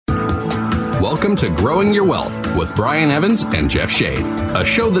Welcome to Growing Your Wealth with Brian Evans and Jeff Shade, a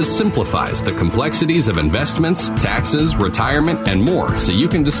show that simplifies the complexities of investments, taxes, retirement, and more so you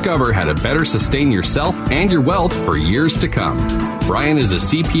can discover how to better sustain yourself and your wealth for years to come. Brian is a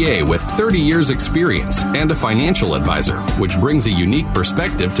CPA with 30 years experience and a financial advisor, which brings a unique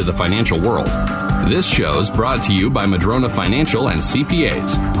perspective to the financial world. This show is brought to you by Madrona Financial and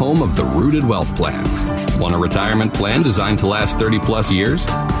CPAs, home of the Rooted Wealth Plan. Want a retirement plan designed to last 30 plus years?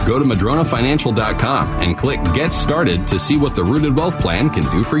 Go to MadronaFinancial.com and click Get Started to see what the Rooted Wealth Plan can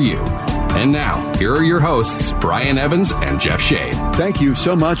do for you. And now, here are your hosts, Brian Evans and Jeff Shade. Thank you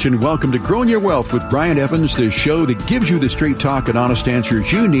so much, and welcome to Growing Your Wealth with Brian Evans, the show that gives you the straight talk and honest answers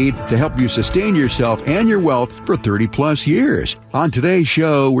you need to help you sustain yourself and your wealth for 30 plus years. On today's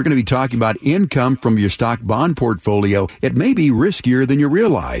show, we're going to be talking about income from your stock bond portfolio. It may be riskier than you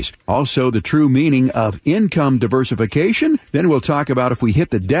realize. Also, the true meaning of income diversification. Then we'll talk about if we hit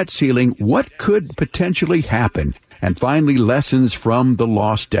the debt ceiling, what could potentially happen. And finally, lessons from the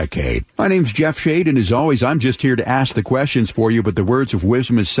lost decade. My name's Jeff Shade, and as always, I'm just here to ask the questions for you, but the words of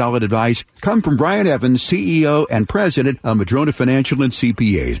wisdom and solid advice come from Brian Evans, CEO and President of Madrona Financial and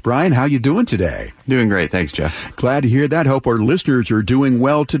CPAs. Brian, how you doing today? Doing great. Thanks, Jeff. Glad to hear that. Hope our listeners are doing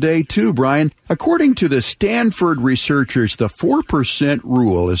well today, too, Brian. According to the Stanford researchers, the 4%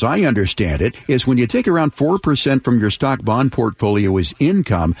 rule, as I understand it, is when you take around 4% from your stock bond portfolio as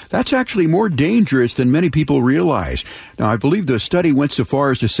income, that's actually more dangerous than many people realize. Now, I believe the study went so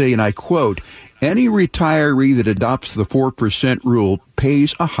far as to say, and I quote, any retiree that adopts the 4% rule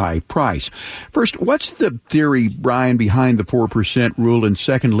pays a high price. First, what's the theory, Brian, behind the 4% rule? And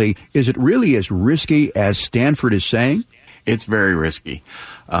secondly, is it really as risky as Stanford is saying? It's very risky.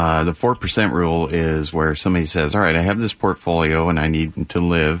 The 4% rule is where somebody says, all right, I have this portfolio and I need to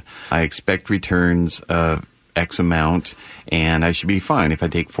live. I expect returns of X amount, and I should be fine if I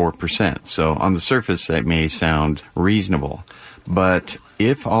take 4%. So on the surface, that may sound reasonable. But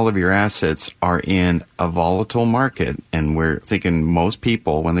if all of your assets are in a volatile market, and we're thinking most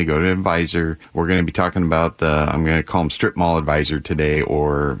people, when they go to an advisor, we're going to be talking about I'm going to call them strip mall advisor today,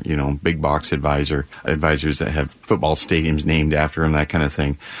 or, big box advisors that have football stadiums named after them, that kind of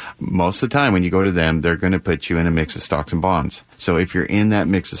thing. Most of the time when you go to them, they're going to put you in a mix of stocks and bonds. So if you're in that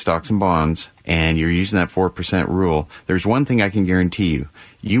mix of stocks and bonds and you're using that 4% rule, there's one thing I can guarantee you.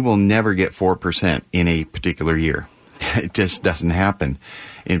 You will never get 4% in a particular year. It just doesn't happen.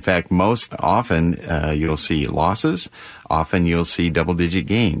 In fact, most often you'll see losses. Often you'll see double-digit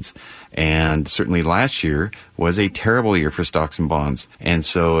gains. And certainly last year was a terrible year for stocks and bonds. And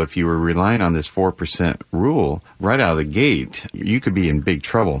so if you were relying on this 4% rule right out of the gate, you could be in big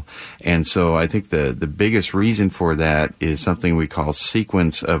trouble. And so I think the biggest reason for that is something we call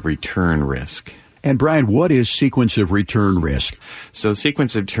sequence of return risk. And Brian, what is sequence of return risk? So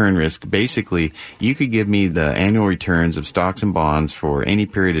sequence of return risk, basically, you could give me the annual returns of stocks and bonds for any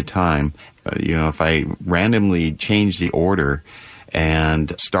period of time. If I randomly changed the order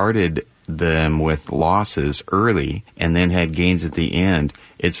and started them with losses early and then had gains at the end,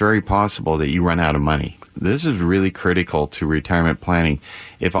 it's very possible that you run out of money. This is really critical to retirement planning.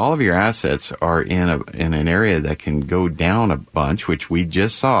 If all of your assets are in an area that can go down a bunch, which we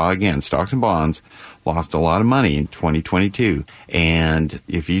just saw, again, stocks and bonds lost a lot of money in 2022. And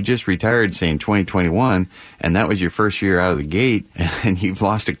if you just retired, say, in 2021, and that was your first year out of the gate, and you've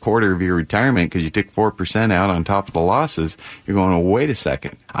lost a quarter of your retirement because you took 4% out on top of the losses, you're going, oh, wait a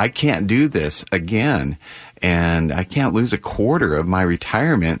second. I can't do this again. And I can't lose a quarter of my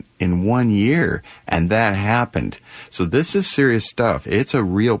retirement in 1 year. And that happened. So this is serious stuff. It's a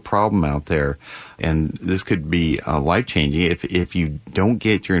real problem out there. And this could be life-changing if you don't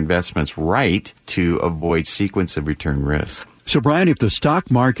get your investments right to avoid sequence of return risk. So, Brian, if the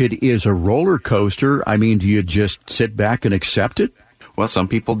stock market is a roller coaster, do you just sit back and accept it? Well, some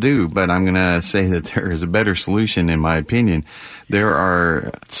people do, but I'm going to say that there is a better solution, in my opinion. There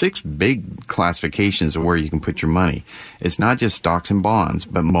are 6 big classifications of where you can put your money. It's not just stocks and bonds,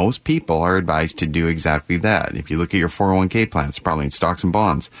 but most people are advised to do exactly that. If you look at your 401k plan, it's probably in stocks and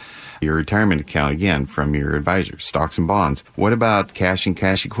bonds. Your retirement account, again, from your advisor, stocks and bonds. What about cash and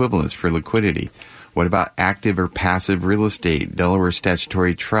cash equivalents for liquidity? What about active or passive real estate, Delaware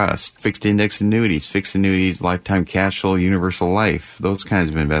statutory trust, fixed index annuities, lifetime cash flow, universal life, those kinds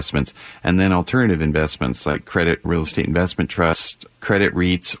of investments. And then alternative investments like credit real estate investment trust, credit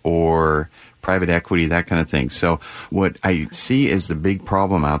REITs, or private equity, that kind of thing. So what I see is the big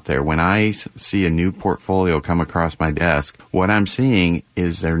problem out there. When I see a new portfolio come across my desk, what I'm seeing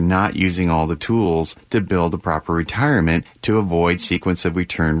is they're not using all the tools to build a proper retirement to avoid sequence of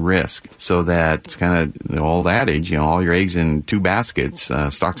return risk. So that it's kind of the old adage, all your eggs in two baskets,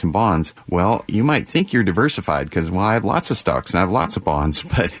 stocks and bonds. Well, you might think you're diversified because, I have lots of stocks and I have lots of bonds,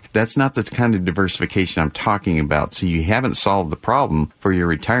 but that's not the kind of diversification I'm talking about. So you haven't solved the problem for your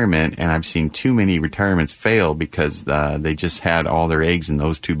retirement, and I've seen too many retirements fail because they just had all their eggs in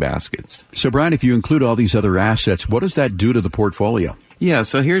those two baskets. So, Brian, if you include all these other assets, what does that do to the portfolio? Yeah,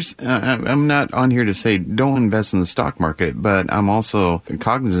 so here's, I'm not on here to say don't invest in the stock market, but I'm also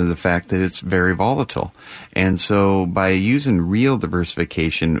cognizant of the fact that it's very volatile. And so by using real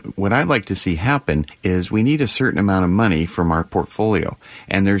diversification, what I'd like to see happen is we need a certain amount of money from our portfolio.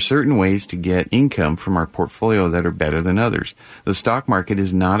 And there's certain ways to get income from our portfolio that are better than others. The stock market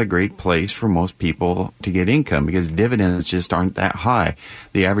is not a great place for most people to get income because dividends just aren't that high.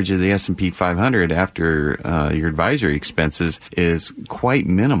 The average of the S&P 500 after your advisory expenses is quite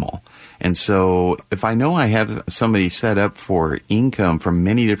minimal. And so if I know I have somebody set up for income from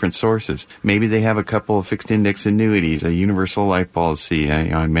many different sources, maybe they have a couple of fixed index annuities, a universal life policy,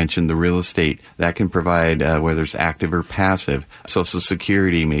 I mentioned the real estate, that can provide whether it's active or passive, Social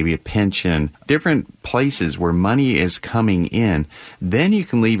Security, maybe a pension, different places where money is coming in, then you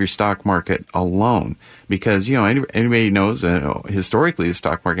can leave your stock market alone. Because, anybody knows historically the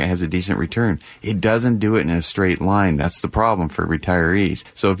stock market has a decent return. It doesn't do it in a straight line. That's the problem for retirees.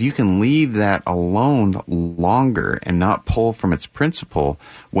 So if you can leave that alone longer and not pull from its principal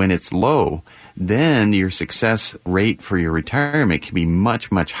when it's low, then your success rate for your retirement can be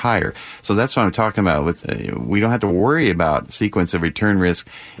much, much higher. So that's what I'm talking about. We don't have to worry about sequence of return risk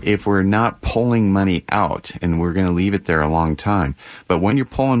if we're not pulling money out, and we're going to leave it there a long time. But when you're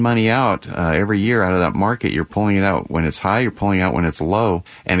pulling money out every year out of that market, you're pulling it out when it's high, you're pulling out when it's low.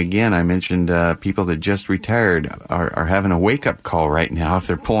 And again, I mentioned people that just retired are having a wake-up call right now if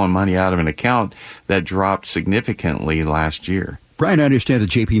they're pulling money out of an account that dropped significantly last year. Brian, I understand that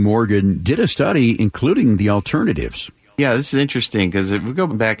J.P. Morgan did a study including the alternatives. Yeah, this is interesting because if we go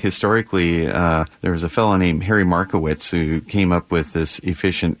back historically, there was a fellow named Harry Markowitz who came up with this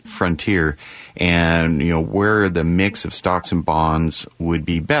efficient frontier and, where the mix of stocks and bonds would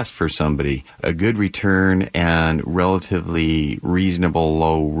be best for somebody, a good return and relatively reasonable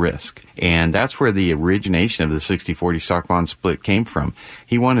low risk. And that's where the origination of the 60-40 stock bond split came from.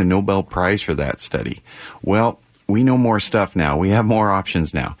 He won a Nobel Prize for that study. Well, we know more stuff now. We have more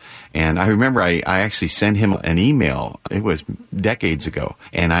options now. And I remember I actually sent him an email. It was decades ago.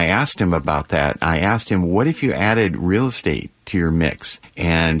 And I asked him about that. I asked him, what if you added real estate to your mix?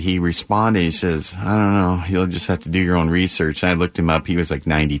 And he responded, he says, I don't know. You'll just have to do your own research. And I looked him up. He was like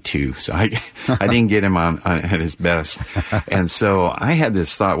 92. So I didn't get him on at his best. And so I had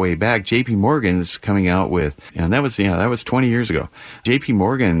this thought way back. JP Morgan's coming out with, and that was 20 years ago. JP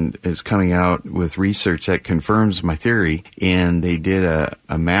Morgan is coming out with research that confirms my theory. And they did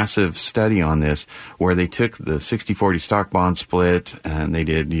a massive study on this where they took the 60-40 stock bond split and they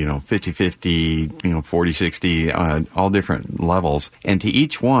did, 50-50, 40-60, all different levels. And to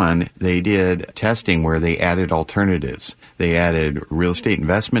each one, they did testing where they added alternatives. They added real estate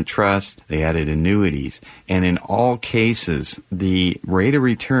investment trusts. They added annuities. And in all cases, the rate of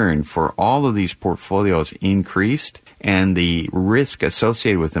return for all of these portfolios increased and the risk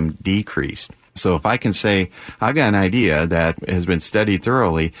associated with them decreased. So if I can say, I've got an idea that has been studied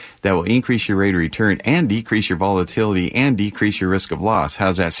thoroughly that will increase your rate of return and decrease your volatility and decrease your risk of loss,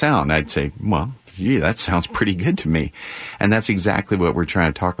 how's that sound? I'd say, well, gee, that sounds pretty good to me. And that's exactly what we're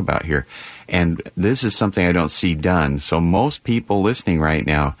trying to talk about here. And this is something I don't see done. So most people listening right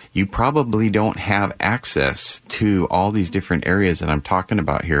now, you probably don't have access to all these different areas that I'm talking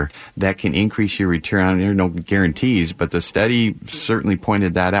about here that can increase your return. There are no guarantees, but the study certainly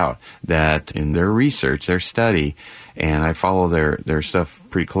pointed that out, that in their research, their study, and I follow their stuff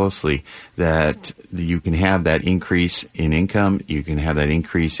pretty closely, that you can have that increase in income, you can have that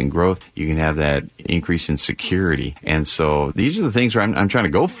increase in growth, you can have that increase in security. And so these are the things where I'm trying to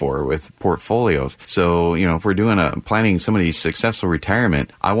go for with portfolios. So, if we're planning somebody's successful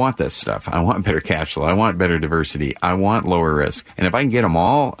retirement, I want that stuff. I want better cash flow. I want better diversity. I want lower risk. And if I can get them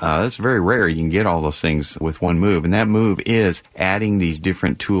all, that's very rare. You can get all those things with one move. And that move is adding these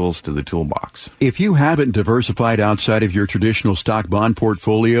different tools to the toolbox. If you haven't diversified outside of your traditional stock bond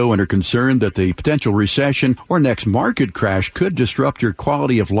portfolio and are concerned that the potential recession or next market crash could disrupt your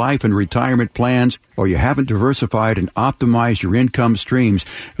quality of life and retirement plans, or you haven't diversified and optimized your income streams,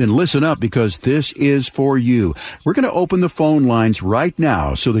 then listen up, because because this is for you. We're going to open the phone lines right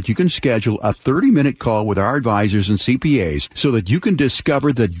now so that you can schedule a 30-minute call with our advisors and CPAs so that you can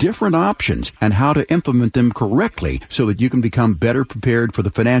discover the different options and how to implement them correctly so that you can become better prepared for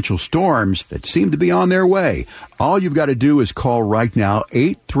the financial storms that seem to be on their way. All you've got to do is call right now,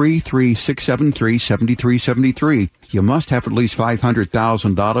 833-673-7373. You must have at least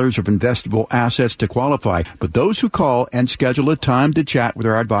 $500,000 of investable assets to qualify. But those who call and schedule a time to chat with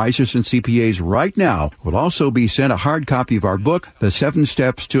our advisors and CPAs right now will also be sent a hard copy of our book, The 7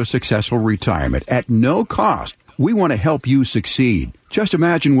 Steps to a Successful Retirement, at no cost. We want to help you succeed. Just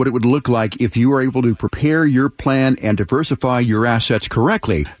imagine what it would look like if you were able to prepare your plan and diversify your assets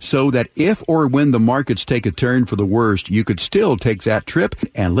correctly so that if or when the markets take a turn for the worst, you could still take that trip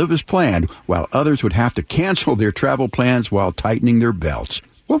and live as planned while others would have to cancel their travel plans while tightening their belts.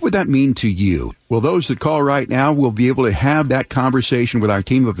 What would that mean to you? Well, those that call right now will be able to have that conversation with our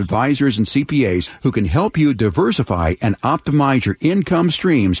team of advisors and CPAs who can help you diversify and optimize your income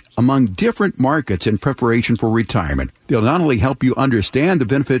streams among different markets in preparation for retirement. They'll not only help you understand the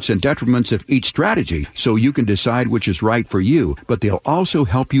benefits and detriments of each strategy so you can decide which is right for you, but they'll also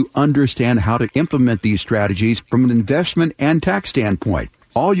help you understand how to implement these strategies from an investment and tax standpoint.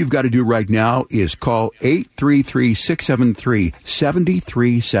 All you've got to do right now is call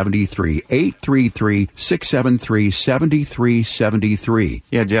 833-673-7373, 833-673-7373.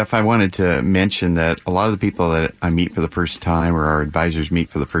 Yeah, Jeff, I wanted to mention that a lot of the people that I meet for the first time or our advisors meet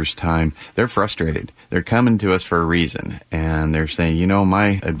for the first time, they're frustrated. They're coming to us for a reason, and they're saying, you know,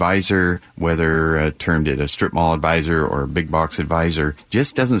 my advisor, whether termed it a strip mall advisor or a big box advisor,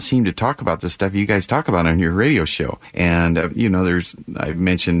 just doesn't seem to talk about the stuff you guys talk about on your radio show. And, you know, I've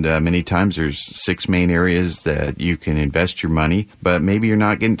mentioned many times there's 6 main areas that you can invest your money, but maybe you're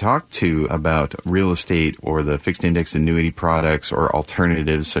not getting talked to about real estate or the fixed index annuity products or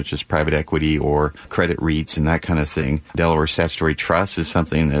alternatives such as private equity or credit REITs and that kind of thing. Delaware Statutory Trust is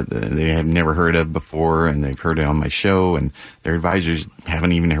something that they have never heard of before, and they've heard it on my show, and their advisors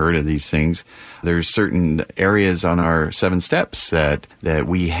haven't even heard of these things. There's certain areas on our 7 steps that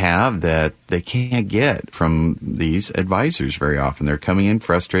we have that they can't get from these advisors very often. They're coming in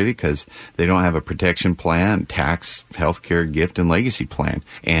frustrated because they don't have a protection plan, tax, healthcare, gift, and legacy plan.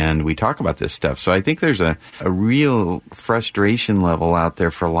 And we talk about this stuff. So I think there's a real frustration level out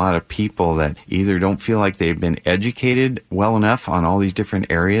there for a lot of people that either don't feel like they've been educated well enough on all these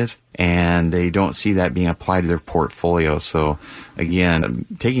different areas, and they don't see that being applied to their portfolio. So again,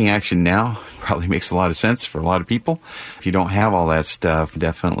 taking action now probably makes a lot of sense for a lot of people. If you don't have all that stuff,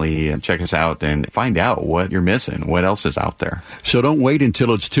 definitely check us out and find out what you're missing, what else is out there. So don't wait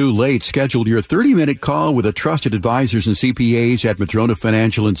until it's too late. Schedule your 30-minute call with the trusted advisors and CPAs at Madrona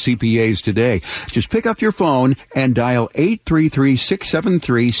Financial and CPAs today. Just pick up your phone and dial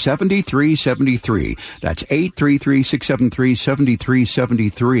 833-673-7373. That's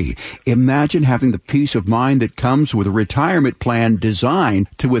 833-673-7373. Imagine having the peace of mind that comes with a retirement plan designed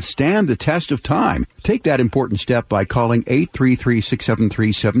to withstand the test of time. Take that important step by calling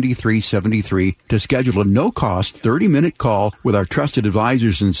 833-673-7373 to schedule a no-cost 30-minute call with our trusted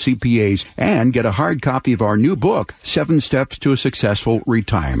advisors and CPAs and get a hard copy of our new book, 7 Steps to a Successful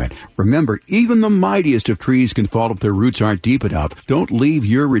Retirement. Remember, even the mightiest of trees can fall if their roots aren't deep enough. Don't leave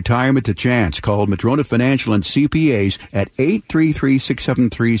your retirement to chance. Call Madrona Financial and CPAs at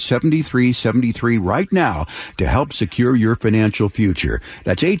 833-673-7373 right now to help secure your financial future.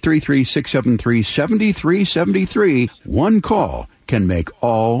 That's 833-673-7373. One call can make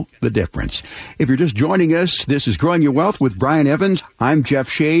all the difference. If you're just joining us, this is Growing Your Wealth with Brian Evans. I'm Jeff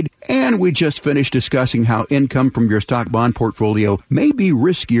Shade, and we just finished discussing how income from your stock bond portfolio may be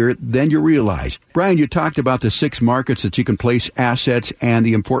riskier than you realize. Brian, you talked about the 6 markets that you can place assets and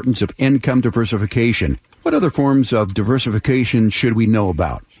the importance of income diversification. What other forms of diversification should we know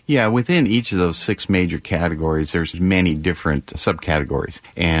about? Yeah, within each of those 6 major categories, there's many different subcategories.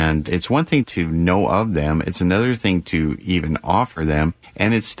 And it's one thing to know of them. It's another thing to even offer them.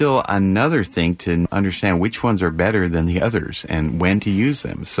 And it's still another thing to understand which ones are better than the others and when to use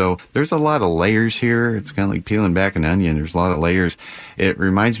them. So there's a lot of layers here. It's kind of like peeling back an onion. There's a lot of layers. It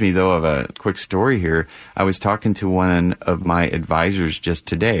reminds me, though, of a quick story here. I was talking to one of my advisors just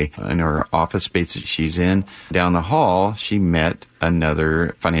today in her office space that she's in. Down the hall, she met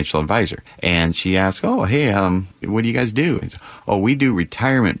another financial advisor. And she asked, oh, hey, what do you guys do? Oh, we do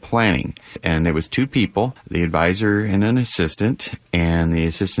retirement planning. And it was two people, the advisor and an assistant. And the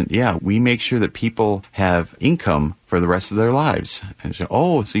assistant, we make sure that people have income for the rest of their lives. And she said,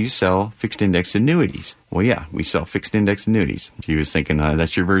 oh, so you sell fixed index annuities. Well, yeah, we sell fixed index annuities. She was thinking,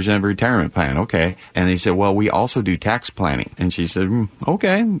 that's your version of a retirement plan. Okay. And they said, well, we also do tax planning. And she said,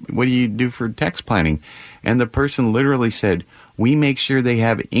 okay, what do you do for tax planning? And the person literally said, we make sure they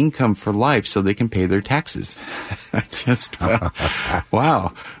have income for life so they can pay their taxes.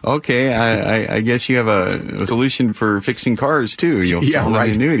 Wow. Okay, I guess you have a solution for fixing cars, too. You'll sell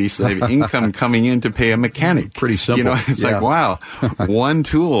an annuity so they have income coming in to pay a mechanic. Pretty simple. It's like, wow, one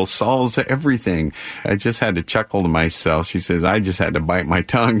tool solves everything. I just had to chuckle to myself. She says, I just had to bite my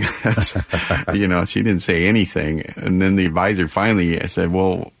tongue. She didn't say anything. And then the advisor finally said,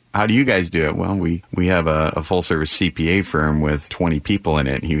 well, how do you guys do it? Well, we have a full-service CPA firm with 20 people in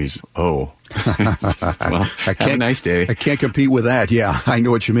it. And he was, well, have a nice day. I can't compete with that. Yeah, I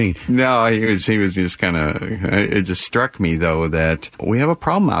know what you mean. No, he was just kind of, it just struck me, though, that we have a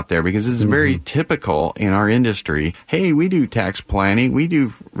problem out there because it's very typical in our industry. Hey, we do tax planning. We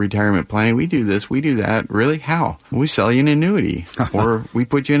do retirement planning. We do this. We do that. Really? How? We sell you an annuity or we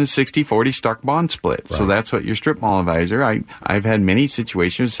put you in a 60-40 stock bond split. Right. So that's what your strip mall advisor. I've had many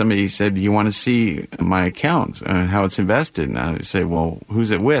situations. Somebody said, do you want to see my account and how it's invested? And I say, well,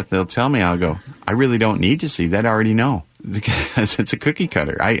 who's it with? They'll tell me. I'll go, I really don't need to see that. I already know because it's a cookie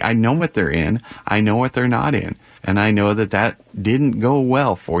cutter. I know what they're in. I know what they're not in. And I know that didn't go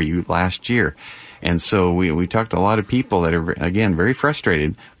well for you last year. And so we talked to a lot of people that are, again, very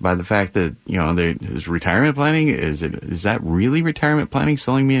frustrated by the fact that, is retirement planning, is that really retirement planning,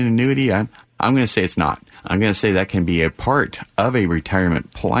 selling me an annuity? I'm going to say it's not. I'm going to say that can be a part of a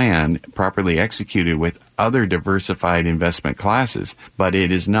retirement plan properly executed with other diversified investment classes, but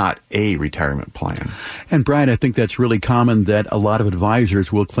it is not a retirement plan. And Brian, I think that's really common that a lot of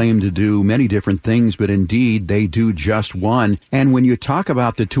advisors will claim to do many different things, but indeed they do just one. And when you talk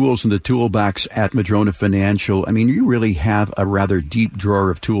about the tools in the toolbox at Madrona Financial, I mean, you really have a rather deep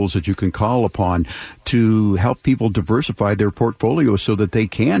drawer of tools that you can call upon to help people diversify their portfolio so that they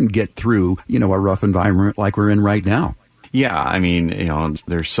can get through, a rough environment like we're in right now. Yeah, I mean,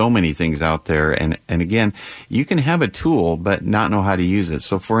 there's so many things out there. And again, you can have a tool but not know how to use it.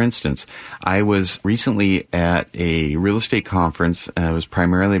 So, for instance, I was recently at a real estate conference. It was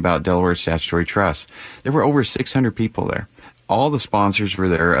primarily about Delaware statutory trusts. There were over 600 people there. All the sponsors were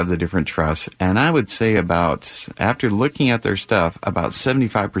there of the different trusts. And I would say after looking at their stuff, about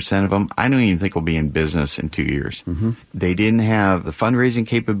 75% of them, I don't even think will be in business in 2 years. Mm-hmm. They didn't have the fundraising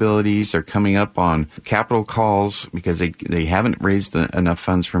capabilities. They're coming up on capital calls because they haven't raised enough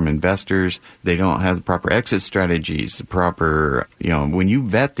funds from investors. They don't have the proper exit strategies, the proper, when you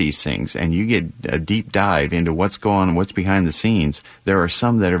vet these things and you get a deep dive into what's going on, what's behind the scenes, there are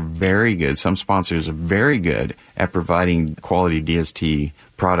some that are very good. Some sponsors are very good at providing quality DST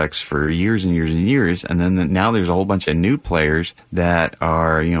products for years and years and years. And then now there's a whole bunch of new players that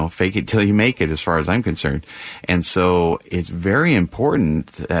are, fake it till you make it as far as I'm concerned. And so it's very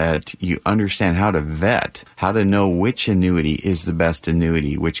important that you understand how to vet, how to know which annuity is the best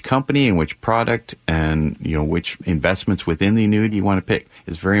annuity, which company and which product and, which investments within the annuity you want to pick.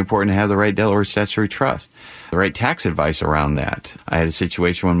 It's very important to have the right Delaware statutory trust, the right tax advice around that. I had a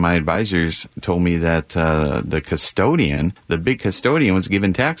situation when my advisors told me that the big custodian was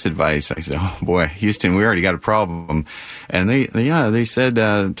given tax advice. I said, oh boy, Houston, we already got a problem. And they said,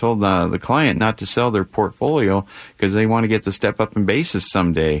 told the client not to sell their portfolio because they want to get the step up in basis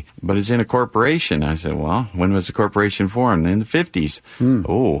someday, but it's in a corporation. I said, well, when was the corporation formed? In the 50s.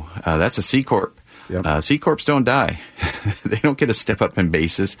 Oh, that's a C Corp. Yep. C Corps don't die. They don't get a step up in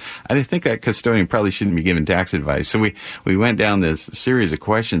basis. I think that custodian probably shouldn't be given tax advice. So we went down this series of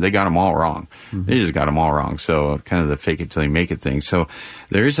questions. They got them all wrong. Mm-hmm. They just got them all wrong. So kind of the fake it till you make it thing. So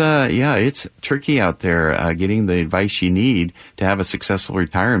there's it's tricky out there getting the advice you need to have a successful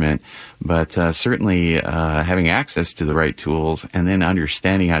retirement. But certainly having access to the right tools and then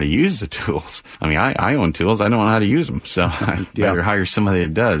understanding how to use the tools. I mean, I own tools. I don't know how to use them. So I better hire somebody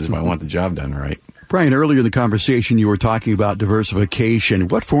that does if I want the job done right. Brian, earlier in the conversation, you were talking about diversification.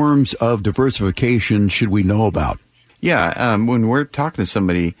 What forms of diversification should we know about? Yeah, when we're talking to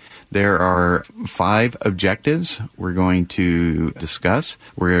somebody, there are 5 objectives we're going to discuss.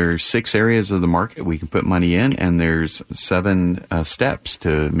 There's 6 areas of the market we can put money in, and there's 7 steps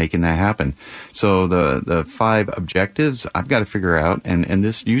to making that happen. So the 5 objectives I've got to figure out, and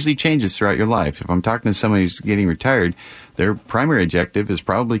this usually changes throughout your life. If I'm talking to somebody who's getting retired, their primary objective is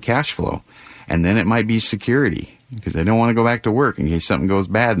probably cash flow. And then it might be security. because they don't want to go back to work in case something goes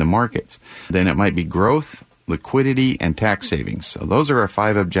bad in the markets. Then it might be growth, liquidity, and tax savings. So those are our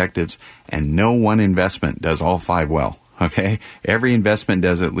 5 objectives, and no one investment does all 5 well. Okay, every investment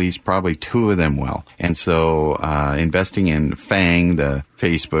does at least probably 2 of them well. And so investing in FANG, the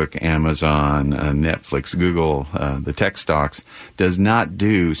Facebook, Amazon, Netflix, Google, the tech stocks, does not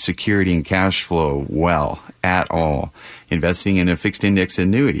do security and cash flow well at all. Investing in a fixed index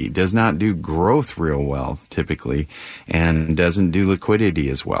annuity does not do growth real well, typically, and doesn't do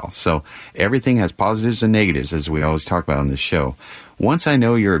liquidity as well. So everything has positives and negatives, as we always talk about on this show. Once I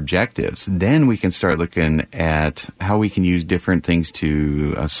know your objectives, then we can start looking at how we can use different things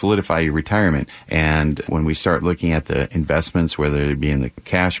to solidify your retirement. And when we start looking at the investments, whether it be in the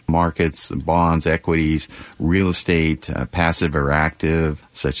cash markets, bonds, equities, real estate, passive or active,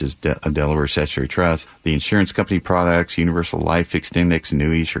 such as a Delaware Statutory Trust, the insurance company products, universal life, fixed index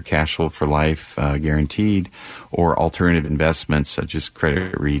annuities or cash flow for life guaranteed, or alternative investments such as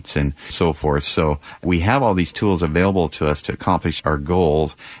credit REITs and so forth. So we have all these tools available to us to accomplish our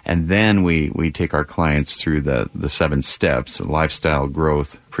goals, and then we take our clients through the 7 steps: lifestyle,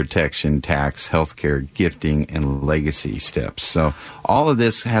 growth, protection, tax, healthcare, gifting, and legacy steps. So all of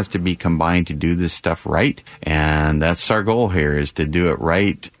this has to be combined to do this stuff right, and that's our goal here, is to do it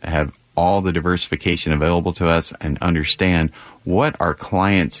right, have all the diversification available to us, and understand what our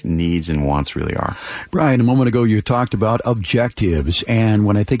clients' needs and wants really are. Brian, a moment ago you talked about objectives, and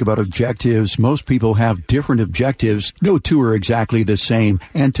when I think about objectives, most people have different objectives. No 2 are exactly the same,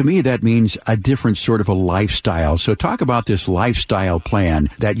 and to me that means a different sort of a lifestyle. So talk about this lifestyle plan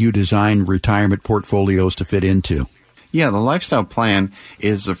that you design retirement portfolios to fit into. Yeah, the lifestyle plan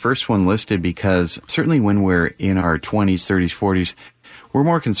is the first one listed because certainly when we're in our 20s, 30s, 40s, we're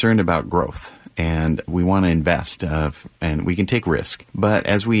more concerned about growth. And we want to invest, and we can take risk. But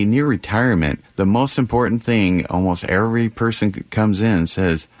as we near retirement, the most important thing, almost every person comes in and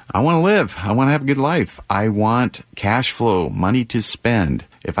says, I want to live. I want to have a good life. I want cash flow, money to spend.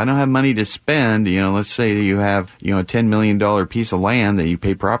 If I don't have money to spend, let's say you have, a $10 million piece of land that you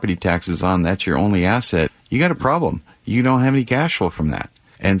pay property taxes on, that's your only asset. You got a problem. You don't have any cash flow from that.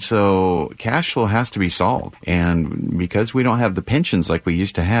 And so cash flow has to be solved. And because we don't have the pensions like we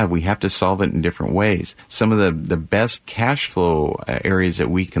used to have, we have to solve it in different ways. Some of the best cash flow areas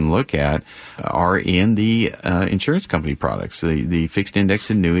that we can look at are in the insurance company products, the fixed index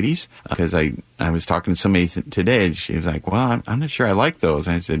annuities. Because I was talking to somebody today, she was like, well, I'm not sure I like those.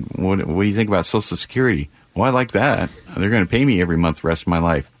 And I said, what do you think about Social Security? Well, I like that. They're going to pay me every month the rest of my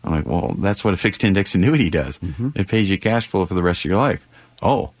life. I'm like, well, that's what a fixed index annuity does. Mm-hmm. It pays you cash flow for the rest of your life.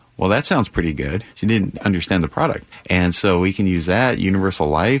 Oh, well, that sounds pretty good. She didn't understand the product. And so we can use that, universal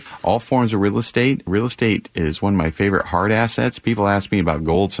life, all forms of real estate. Real estate is one of my favorite hard assets. People ask me about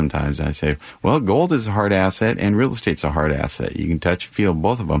gold sometimes, and I say, well, gold is a hard asset and real estate's a hard asset. You can touch, feel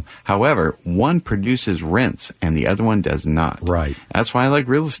both of them. However, one produces rents and the other one does not. Right. That's why I like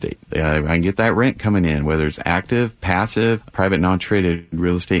real estate. I can get that rent coming in, whether it's active, passive, private non-traded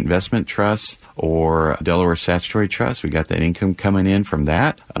real estate investment trusts, or Delaware Statutory Trust. We got that income coming in from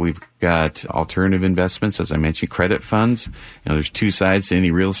that. We've got alternative investments, as I mentioned, credit funds. There's 2 sides to any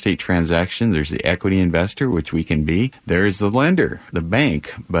real estate transaction. There's the equity investor, which we can be. There's the lender, the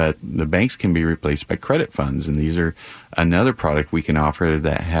bank, but the banks can be replaced by credit funds, and these are another product we can offer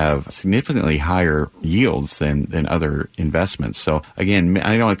that have significantly higher yields than other investments. So again,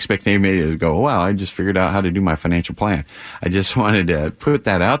 I don't expect anybody to go, wow, I just figured out how to do my financial plan. I just wanted to put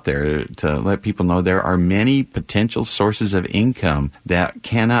that out there to let people know there are many potential sources of income that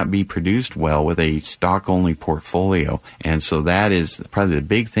cannot be produced well with a stock-only portfolio. And so that is probably the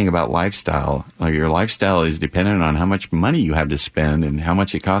big thing about lifestyle. Like, your lifestyle is dependent on how much money you have to spend and how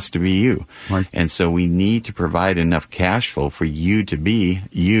much it costs to be you. Right. And so we need to provide enough cash flow for you to be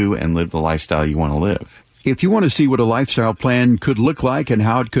you and live the lifestyle you want to live. If you want to see what a lifestyle plan could look like and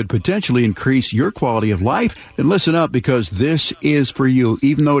how it could potentially increase your quality of life, then listen up, because this is for you.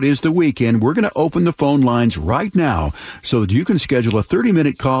 Even though it is the weekend, we're going to open the phone lines right now so that you can schedule a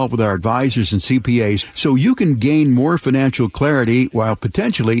 30-minute call with our advisors and CPAs so you can gain more financial clarity while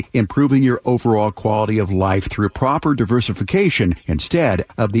potentially improving your overall quality of life through proper diversification instead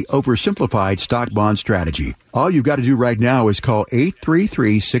of the oversimplified stock bond strategy. All you've got to do right now is call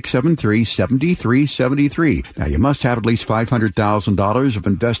 833-673-7373. Now, you must have at least $500,000 of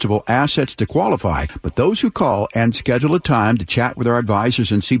investable assets to qualify, but those who call and schedule a time to chat with our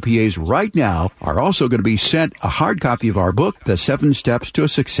advisors and CPAs right now are also going to be sent a hard copy of our book, The 7 Steps to a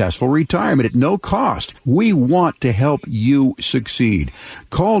Successful Retirement, at no cost. We want to help you succeed.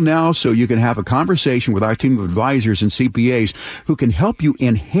 Call now so you can have a conversation with our team of advisors and CPAs who can help you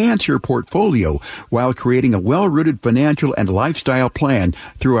enhance your portfolio while creating a well-rooted financial and lifestyle plan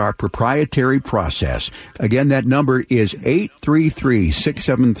through our proprietary process. Again, that number is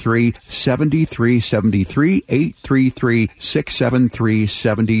 833-673-7373,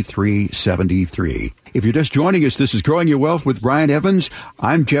 833-673-7373. If you're just joining us, this is Growing Your Wealth with Brian Evans.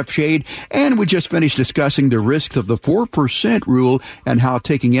 I'm Jeff Shade, and we just finished discussing the risks of the 4% rule and how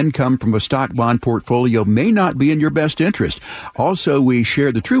taking income from a stock bond portfolio may not be in your best interest. Also, we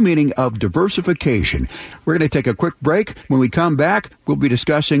share the true meaning of diversification. We're going to take a quick break. When we come back, we'll be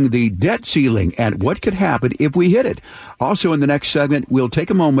discussing the debt ceiling and what could happen if we hit it. Also, in the next segment, we'll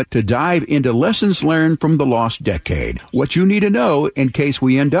take a moment to dive into lessons learned from the lost decade. What you need to know in case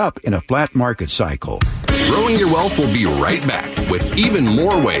we end up in a flat market cycle. Growing Your Wealth will be right back with even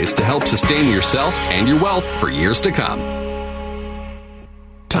more ways to help sustain yourself and your wealth for years to come.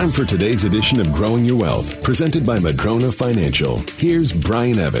 Time for today's edition of Growing Your Wealth, presented by Madrona Financial. Here's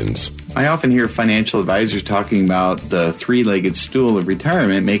Brian Evans. I often hear financial advisors talking about the three-legged stool of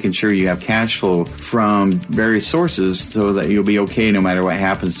retirement, making sure you have cash flow from various sources so that you'll be okay no matter what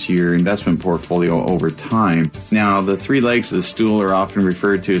happens to your investment portfolio over time. Now, the three legs of the stool are often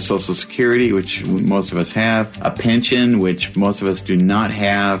referred to as Social Security, which most of us have, a pension, which most of us do not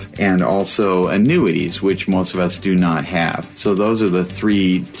have, and also annuities, which most of us do not have. So those are the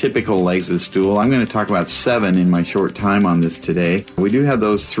three typical legs of the stool. I'm going to talk about 7 in my short time on this today. We do have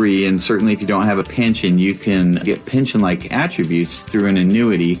those 3, and certainly if you don't have a pension, you can get pension-like attributes through an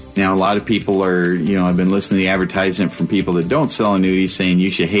annuity. Now, a lot of people are, I've been listening to the advertisement from people that don't sell annuities saying you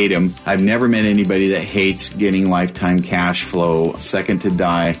should hate them. I've never met anybody that hates getting lifetime cash flow, second to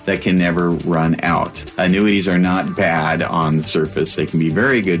die, that can never run out. Annuities are not bad on the surface. They can be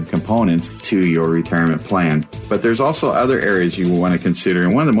very good components to your retirement plan. But there's also other areas you want to consider,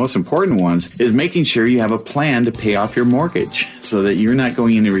 and one of the most important ones is making sure you have a plan to pay off your mortgage so that you're not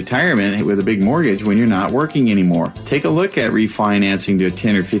going into retirement with a big mortgage when you're not working anymore. Take a look at refinancing to a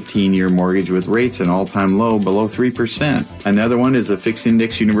 10 or 15-year mortgage with rates an all-time low below 3%. Another one is a fixed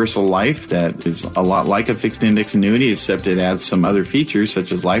index universal life that is a lot like a fixed index annuity, except it adds some other features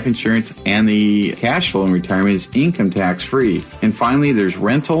such as life insurance, and the cash flow in retirement is income tax free. And finally, there's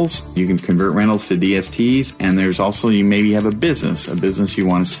rentals. You can convert rentals to DSTs, and there's also, you maybe have a business you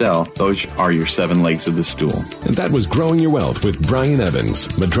want to sell. Those are your 7 legs of the stool. And that was Growing Your Wealth with Brian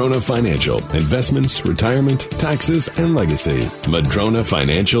Evans, Madrona Financial. Investments, retirement, taxes, and legacy.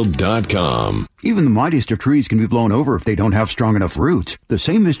 MadronaFinancial.com. Even the mightiest of trees can be blown over if they don't have strong enough roots. The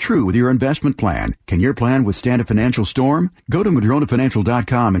same is true with your investment plan. Can your plan withstand a financial storm? Go to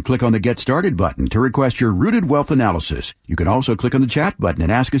MadronaFinancial.com and click on the Get Started button to request your Rooted Wealth Analysis. You can also click on the chat button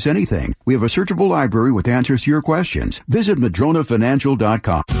and ask us anything. We have a searchable library with answers to your questions. Visit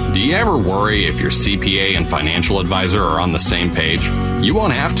MadronaFinancial.com. Do you ever worry if your CPA and financial advisor are on the same page? You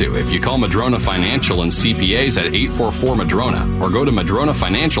won't have to if you call Madrona Financial and CPAs at 844-MADRONA or go to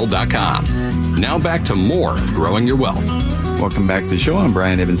MadronaFinancial.com. Now back to more Growing Your Wealth. Welcome back to the show. I'm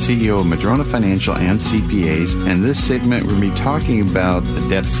Brian Evans, CEO of Madrona Financial and CPAs, and this segment we're going to be talking about the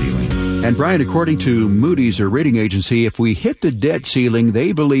debt ceiling. And Brian, according to Moody's, a rating agency, if we hit the debt ceiling,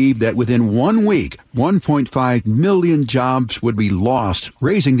 they believe that within 1 week, 1.5 million jobs would be lost,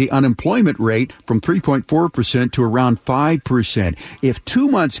 raising the unemployment rate from 3.4% to around 5%. If 2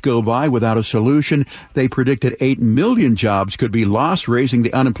 months go by without a solution, they predicted 8 million jobs could be lost, raising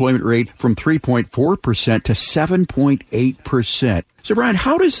the unemployment rate from 3.4% to 7.8%. So, Brian,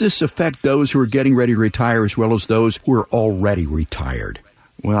 how does this affect those who are getting ready to retire as well as those who are already retired?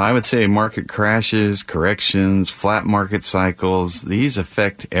 Well, I would say market crashes, corrections, flat market cycles, these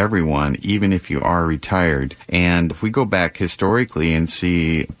affect everyone, even if you are retired. And if we go back historically and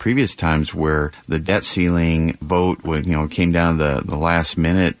see previous times where the debt ceiling vote came down the last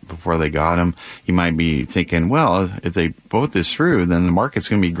minute before they got them, you might be thinking, well, if they vote this through, then the market's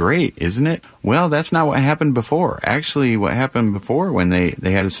going to be great, isn't it? Well, that's not what happened before. Actually, what happened before when they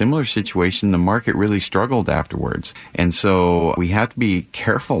had a similar situation, the market really struggled afterwards. And so we have to be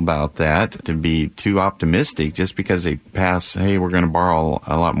careful about that, to be too optimistic just because they pass, hey, we're going to borrow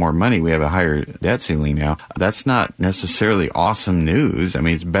a lot more money. We have a higher debt ceiling now. That's not necessarily awesome news. I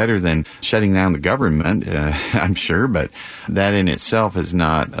mean, it's better than shutting down the government, I'm sure, but that in itself is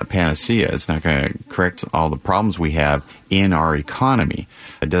not a panacea. It's not going to correct all the problems we have in our economy.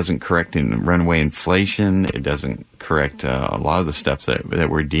 It doesn't correct in runaway inflation. It doesn't correct a lot of the stuff that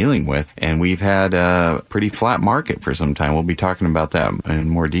we're dealing with. And we've had a pretty flat market for some time. We'll be talking about that in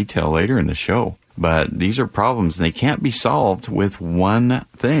more detail later in the show. But these are problems, and they can't be solved with one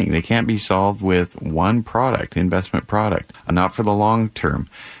thing. They can't be solved with one product, investment product, not for the long term.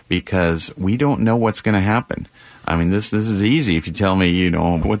 because we don't know what's going to happen. I mean, this is easy if you tell me,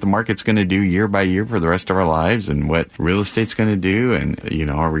 what the market's going to do year by year for the rest of our lives and what real estate's going to do and,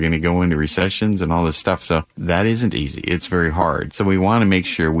 are we going to go into recessions and all this stuff. So that isn't easy. It's very hard. So we want to make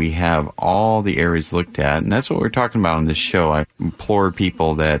sure we have all the areas looked at. And that's what we're talking about on this show. I implore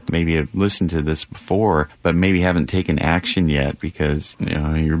people that maybe have listened to this before, but maybe haven't taken action yet because,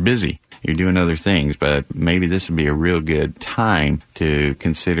 you're busy. You're doing other things, but maybe this would be a real good time to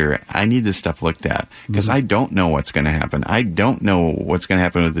consider, I need this stuff looked at because I don't know what's going to happen. I don't know what's going to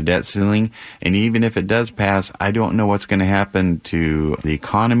happen with the debt ceiling. And even if it does pass, I don't know what's going to happen to the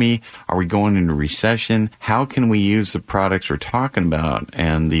economy. Are we going into recession? How can we use the products we're talking about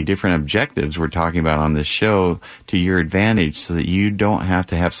and the different objectives we're talking about on this show to your advantage so that you don't have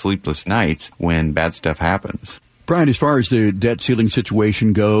to have sleepless nights when bad stuff happens? Brian, as far as the debt ceiling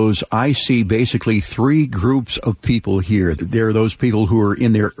situation goes, I see basically three groups of people here. There are those people who are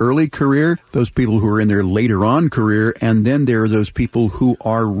in their early career, those people who are in their later on career, and then there are those people who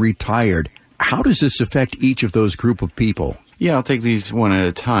are retired. How does this affect each of those group of people? Yeah, I'll take these one at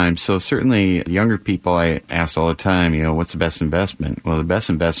a time. So certainly younger people, I ask all the time, what's the best investment? Well, the best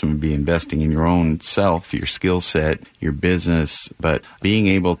investment would be investing in your own self, your skill set, your business, but being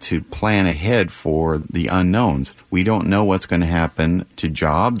able to plan ahead for the unknowns. We don't know what's going to happen to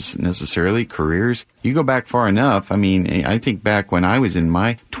jobs necessarily, careers. You go back far enough. I mean, I think back when I was in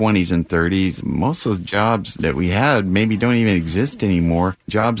my 20s and 30s, most of those jobs that we had maybe don't even exist anymore.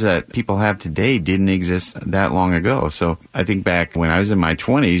 Jobs that people have today didn't exist that long ago. So I think back when I was in my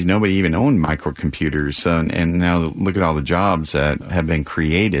 20s, nobody even owned microcomputers. And now look at all the jobs that have been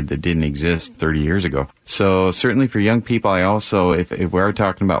created that didn't exist 30 years ago. So certainly for young people, I also, if we're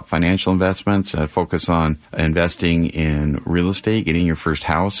talking about financial investments, I focus on investing in real estate, getting your first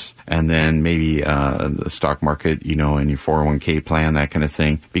house, and then maybe the stock market, in your 401k plan, that kind of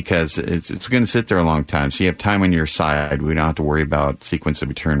thing, because it's going to sit there a long time. So you have time on your side. We don't have to worry about sequence of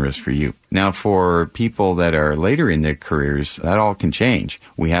return risk for you. Now, for people that are later in their careers, that all can change.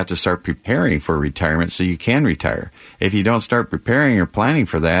 We have to start preparing for retirement so you can retire. If you don't start preparing or planning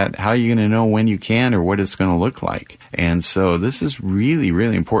for that, how are you going to know when you can or what it's going to look like? And so this is really,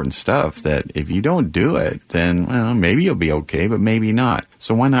 really important stuff that if you don't do it, then, well, maybe you'll be okay, but maybe not.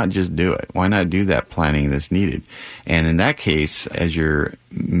 So why not just do it? Why not do that planning that's needed? And in that case, as your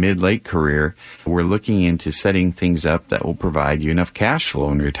mid-late career, we're looking into setting things up that will provide you enough cash flow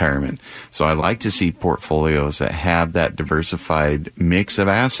in retirement. So I like to see portfolios that have that diversified mix of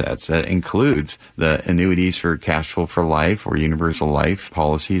assets that includes the annuities for cash flow for life or universal life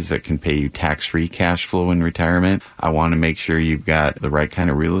policies that can pay you tax-free cash flow in retirement. I want to make sure you've got the right kind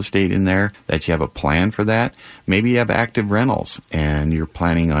of real estate in there, that you have a plan for that. Maybe you have active rentals and you're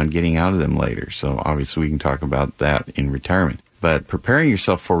planning on getting out of them later. So obviously we can talk about that in retirement. But preparing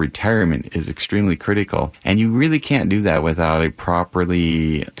yourself for retirement is extremely critical, and you really can't do that without a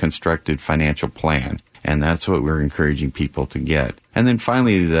properly constructed financial plan. And that's what we're encouraging people to get. And then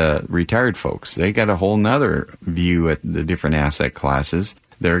finally, the retired folks, they got a whole nother view at the different asset classes.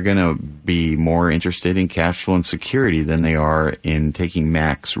 They're going to be more interested in cash flow and security than they are in taking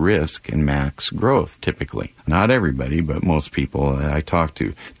max risk and max growth, typically. Not everybody, but most people that I talk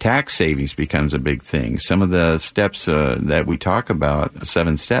to. Tax savings becomes a big thing. Some of the steps that we talk about,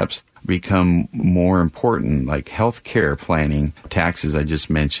 7 steps, become more important, like health care planning, taxes I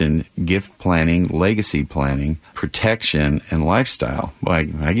just mentioned, gift planning, legacy planning, protection, and lifestyle. Well,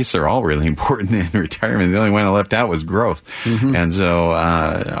 I guess they're all really important in retirement. The only one I left out was growth. Mm-hmm. And so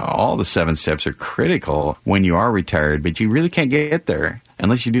all the 7 steps are critical when you are retired, but you really can't get there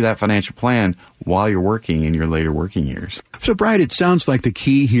unless you do that financial plan while you're working in your later working years. So, Brian, it sounds like the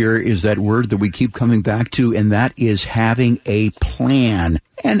key here is that word that we keep coming back to, and that is having a plan.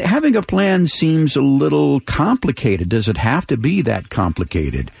 And having a plan seems a little complicated. Does it have to be that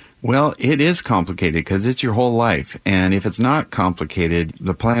complicated? Well, it is complicated because it's your whole life. And if it's not complicated,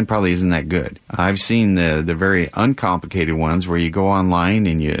 the plan probably isn't that good. I've seen the very uncomplicated ones where you go online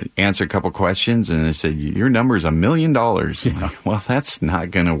and you answer a couple questions and they said, your number is $1 million. Yeah. Well, that's not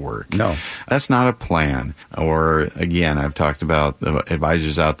going to work. No. That's not a plan. Or again, I've talked about the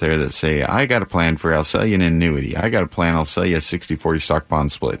advisors out there that say, I got a plan for you. I'll sell you an annuity. I got a plan. I'll sell you a 60-40 stock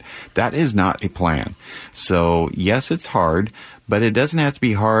bond split. That is not a plan. So yes, it's hard. But it doesn't have to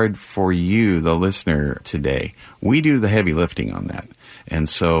be hard for you, the listener, today. We do the heavy lifting on that. And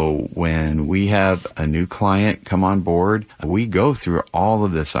so when we have a new client come on board, we go through all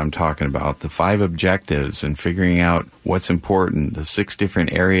of this I'm talking about, the 5 objectives and figuring out what's important, the 6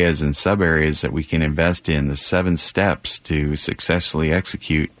 different areas and sub-areas that we can invest in, the 7 steps to successfully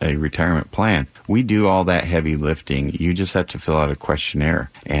execute a retirement plan. We do all that heavy lifting. You just have to fill out a questionnaire,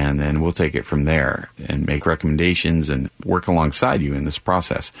 and then we'll take it from there and make recommendations and work alongside you in this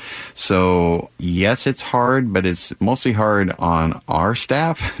process. So, yes, it's hard, but it's mostly hard on our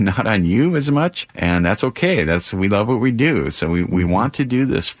staff, not on you as much, and that's okay. We love what we do, so we want to do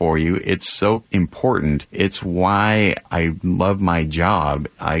this for you. It's so important. It's why I love my job.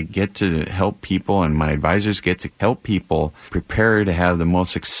 I get to help people, and my advisors get to help people prepare to have the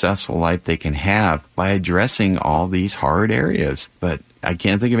most successful life they can have by addressing all these hard areas. But I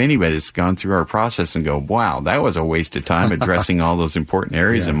can't think of anybody that's gone through our process and go, wow, that was a waste of time addressing all those important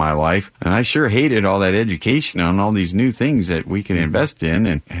areas in my life. And I sure hated all that education on all these new things that we can invest in,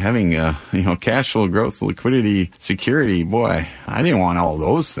 and having, cash flow growth, liquidity, security. Boy, I didn't want all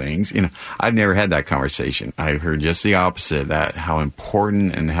those things. I've never had that conversation. I've heard just the opposite, that how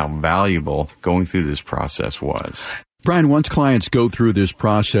important and how valuable going through this process was. Brian, once clients go through this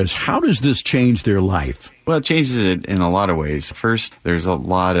process, how does this change their life? Well, it changes it in a lot of ways. First, there's a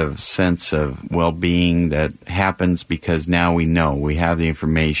lot of sense of well-being that happens because now we know. We have the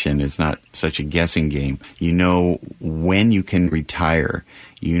information. It's not such a guessing game. You know when you can retire.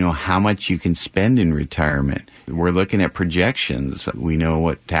 You know how much you can spend in retirement. We're looking at projections. We know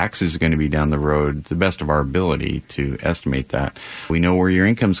what taxes are going to be down the road, to the best of our ability to estimate that. We know where your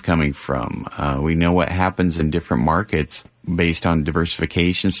income's coming from. We know what happens in different markets based on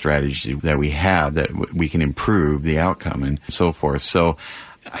diversification strategy that we have, that we can improve the outcome and so forth. So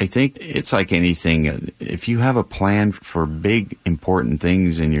I think it's like anything. If you have a plan for big, important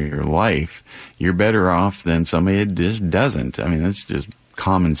things in your life, you're better off than somebody that just doesn't. I mean, that's just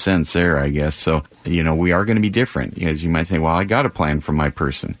common sense there, I guess. So, we are going to be different. As you might think, well, I got a plan for my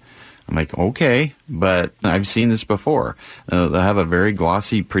person. I'm like, okay, but I've seen this before. They'll have a very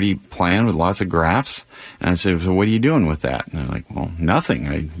glossy, pretty plan with lots of graphs. And I said, so what are you doing with that? And they're like, well, nothing.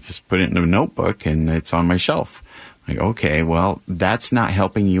 I just put it in a notebook and it's on my shelf. I'm like, okay, well, that's not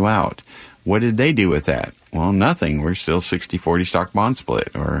helping you out. What did they do with that? Well, nothing. We're still 60-40 stock bond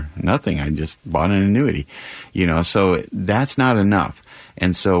split, or nothing. I just bought an annuity. So that's not enough.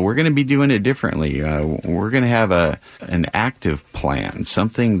 And so we're going to be doing it differently. We're going to have an active plan,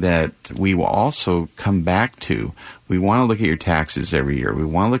 something that we will also come back to. We want to look at your taxes every year. We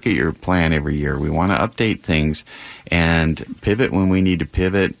want to look at your plan every year. We want to update things and pivot when we need to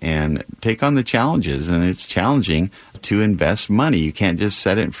pivot and take on the challenges. And it's challenging to invest money. You can't just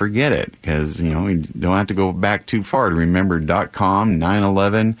set it and forget it, because, we don't have to go back too far to remember .com,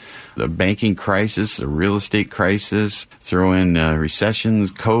 9/11, the banking crisis, the real estate crisis, throw in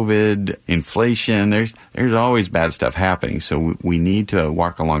recessions, COVID, inflation. There's always bad stuff happening. So we need to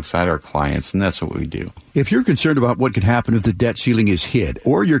walk alongside our clients, and that's what we do. If you're concerned about what could happen if the debt ceiling is hit,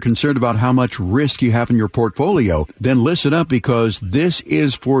 or you're concerned about how much risk you have in your portfolio, then listen up, because this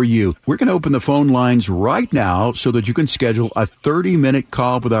is for you. We're going to open the phone lines right now so that you can schedule a 30-minute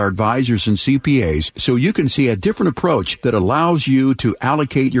call with our advisors and CPAs so you can see a different approach that allows you to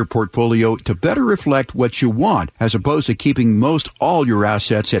allocate your portfolio to better reflect what you want, as opposed to keeping most all your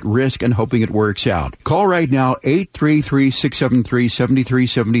assets at risk and hoping it works out. Call right now,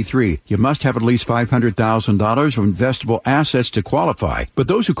 833-673-7373. You must have at least $500,000 of investable assets to qualify. But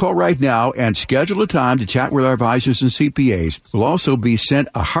those who call right now and schedule a time to chat with our advisors and CPAs will also be sent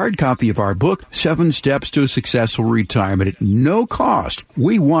a hard copy of our book, 7 Steps to a Successful Retirement, at no cost.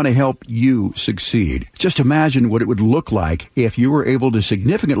 We want to help you succeed. Just imagine what it would look like if you were able to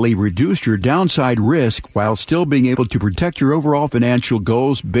significantly reduce your downside risk while still being able to protect your overall financial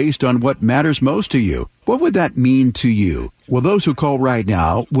goals based on what matters most to you. What would that mean to you? Well, those who call right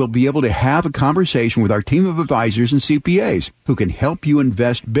now will be able to have a conversation with our team of advisors and CPAs who can help you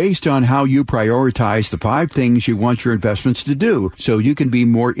invest based on how you prioritize the 5 things you want your investments to do, so you can be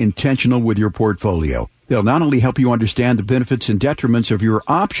more intentional with your portfolio. They'll not only help you understand the benefits and detriments of your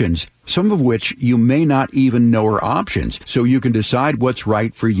options, some of which you may not even know are options, so you can decide what's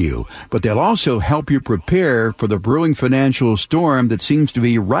right for you. But they'll also help you prepare for the brewing financial storm that seems to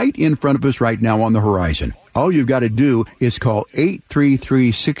be right in front of us right now on the horizon. All you've got to do is call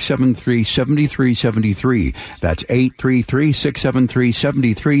 833-673-7373. That's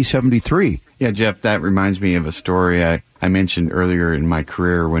 833-673-7373. Yeah, Jeff, that reminds me of a story. I I mentioned earlier in my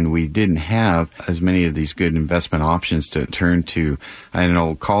career when we didn't have as many of these good investment options to turn to. I had an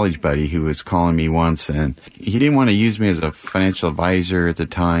old college buddy who was calling me once, and he didn't want to use me as a financial advisor at the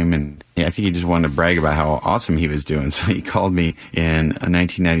time, and I think he just wanted to brag about how awesome he was doing. So he called me in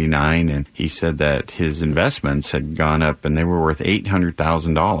 1999, and he said that his investments had gone up and they were worth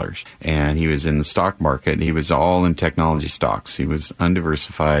 $800,000. And he was in the stock market. He was all in technology stocks. He was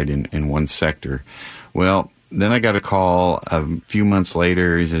undiversified in one sector. Well, then I got a call a few months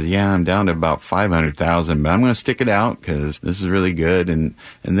later. He says, yeah, I'm down to about 500,000, but I'm going to stick it out because this is really good. And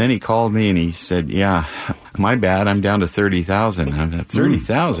then he called me and he said, yeah, my bad. I'm down to 30,000. I'm at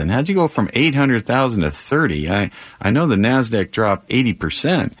 30,000. How'd you go from 800,000 to 30? I know the NASDAQ dropped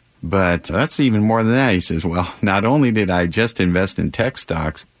 80%. But that's even more than that. He says, well, not only did I just invest in tech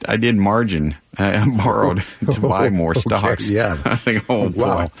stocks, I did margin. I borrowed to buy more stocks. Yeah. I think, oh,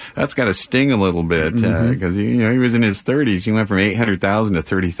 wow. boy, that's got to sting a little bit because, he was in his 30s. He went from 800,000 to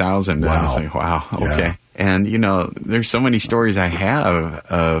 30,000. Wow. I was like, wow, okay. Yeah. And, there's so many stories I have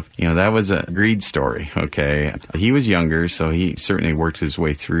of, that was a greed story, okay? He was younger, so he certainly worked his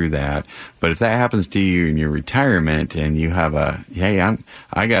way through that. But if that happens to you in your retirement and you have I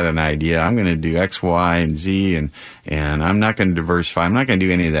got an idea, I'm going to do X, Y, and Z, and I'm not going to diversify. I'm not going to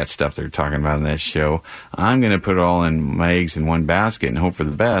do any of that stuff they're talking about in that show. I'm going to put it all in my eggs in one basket and hope for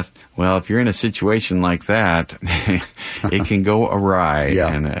the best. Well, if you're in a situation like that, it can go awry.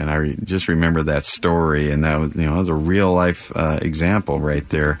 Yeah. And I just remember that story, and that was, that was a real life example right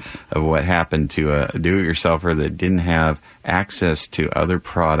there of what happened to a do-it-yourselfer that didn't have access to other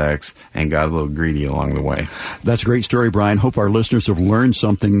products and got a little greedy along the way. That's a great story, Brian. Hope our listeners have learned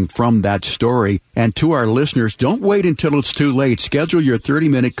something from that story. And to our listeners, don't wait until it's too late. Schedule your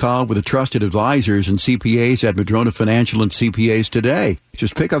 30-minute call with the trusted advisors and CPAs at Madrona Financial and CPAs today.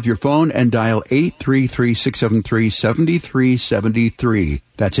 Just pick up your phone and dial 833-673-7373.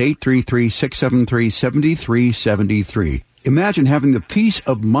 That's 833-673-7373. Imagine having the peace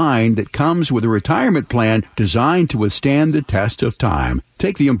of mind that comes with a retirement plan designed to withstand the test of time.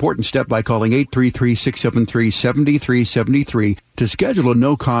 Take the important step by calling 833-673-7373 to schedule a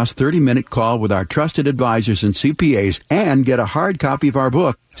no-cost 30-minute call with our trusted advisors and CPAs and get a hard copy of our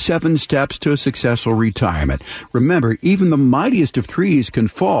book, 7 Steps to a Successful Retirement. Remember, even the mightiest of trees can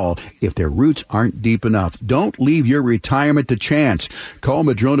fall if their roots aren't deep enough. Don't leave your retirement to chance. Call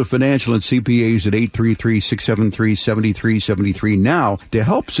Madrona Financial and CPAs at 833-673-7373 now to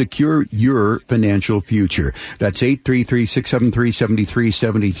help secure your financial future. That's 833-673-7373.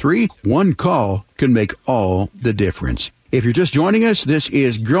 One call can make all the difference. If you're just joining us, this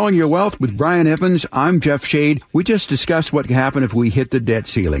is Growing Your Wealth with Brian Evans. I'm Jeff Shade. We just discussed what can happen if we hit the debt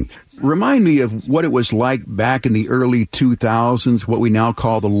ceiling. Remind me of what it was like back in the early 2000s, what we now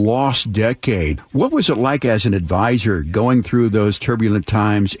call the lost decade. What was it like as an advisor going through those turbulent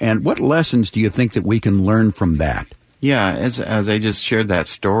times, and what lessons do you think that we can learn from that? Yeah, as I just shared that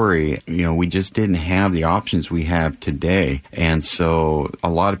story, we just didn't have the options we have today. And so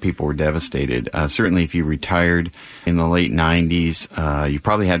a lot of people were devastated. Certainly if you retired in the late 90s, you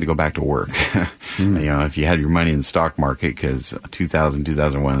probably had to go back to work. If you had your money in the stock market, because 2000,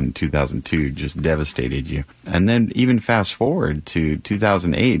 2001, 2002 just devastated you. And then even fast forward to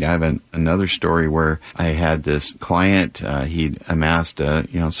 2008, I have another story where I had this client, he'd amassed,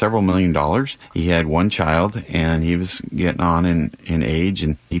 several $1 million. He had one child, and he was getting on in age,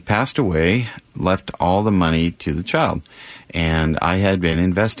 and he passed away, left all the money to the child. And I had been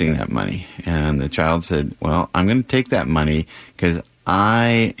investing that money. And the child said, well, I'm going to take that money because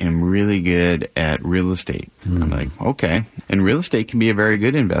I am really good at real estate. I'm like, okay. And real estate can be a very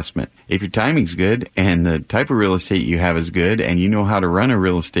good investment. If your timing's good and the type of real estate you have is good and you know how to run a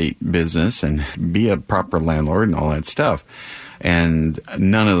real estate business and be a proper landlord and all that stuff. And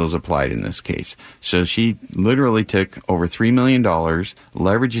none of those applied in this case. So she literally took over $3 million,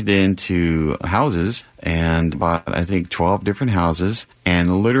 leveraged it into houses, and bought, I think, 12 different houses.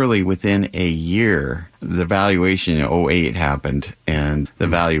 And literally within a year, the valuation in 2008 happened, and the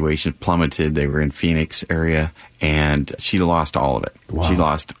valuation plummeted. They were in Phoenix area, and she lost all of it. Wow. She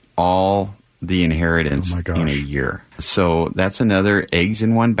lost all the inheritance in a year. So that's another eggs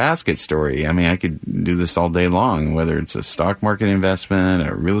in one basket story. I mean, I could do this all day long, whether it's a stock market investment,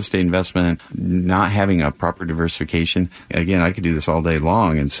 a real estate investment, not having a proper diversification. Again, I could do this all day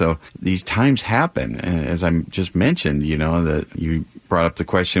long. And so these times happen. And as I just mentioned, that you brought up the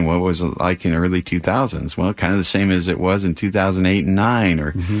question, what was it like in early 2000s? Well, kind of the same as it was in 2008 and 9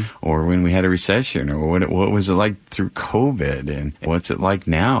 or when we had a recession, or what was it like through COVID, and what's it like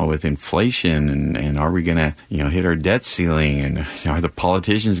now with inflation, and are we going to, hit our debt ceiling, and are the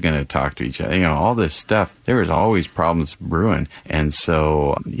politicians going to talk to each other? All this stuff. There is always problems brewing. And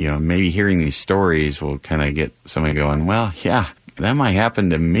so, maybe hearing these stories will kind of get somebody going, well, yeah, that might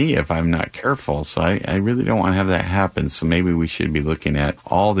happen to me if I'm not careful. So I really don't want to have that happen. So maybe we should be looking at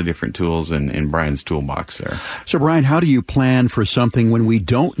all the different tools in Brian's toolbox there. So, Brian, how do you plan for something when we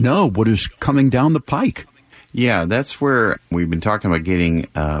don't know what is coming down the pike? Yeah, that's where we've been talking about getting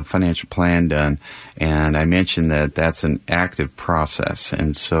a financial plan done. And I mentioned that that's an active process.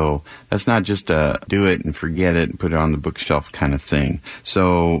 And so that's not just a do it and forget it and put it on the bookshelf kind of thing.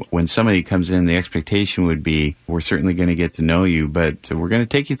 So when somebody comes in, the expectation would be, we're certainly going to get to know you, but we're going to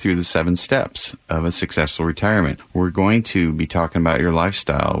take you through the 7 steps of a successful retirement. We're going to be talking about your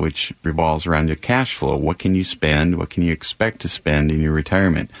lifestyle, which revolves around your cash flow. What can you spend? What can you expect to spend in your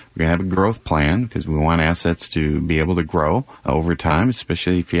retirement? We're going to have a growth plan because we want assets to be able to grow over time,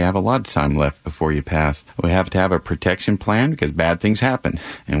 especially if you have a lot of time left before you pass. We have to have a protection plan because bad things happen.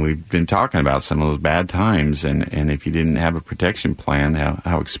 And we've been talking about some of those bad times. And if you didn't have a protection plan,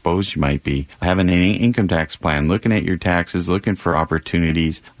 how exposed you might be. Having an income tax plan, looking at your taxes, looking for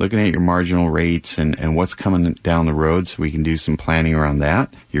opportunities, looking at your marginal rates and what's coming down the road so we can do some planning around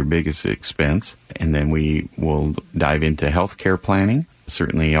that, your biggest expense. And then we will dive into healthcare planning.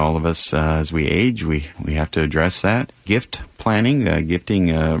 Certainly all of us, as we age, we have to address that. Gift planning.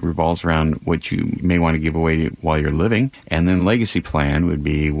 Gifting revolves around what you may want to give away while you're living. And then legacy plan would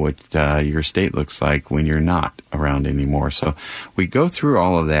be what your estate looks like when you're not around anymore. So we go through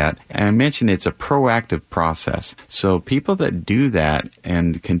all of that. And I mentioned it's a proactive process. So people that do that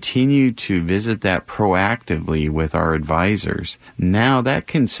and continue to visit that proactively with our advisors, now that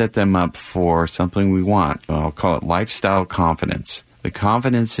can set them up for something we want. I'll call it lifestyle confidence. The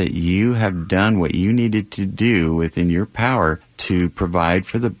confidence that you have done what you needed to do within your power to provide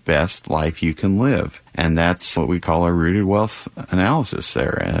for the best life you can live. And that's what we call our rooted wealth analysis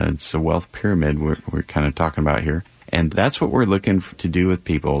there. It's a wealth pyramid we're kind of talking about here. And that's what we're looking to do with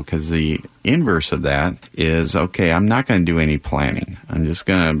people, because the inverse of that is, okay, I'm not going to do any planning. I'm just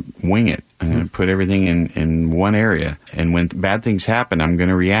going to wing it. I'm going to put everything in one area. And when bad things happen, I'm going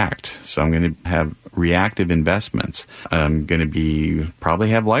to react. So I'm going to have reactive investments. I'm going to probably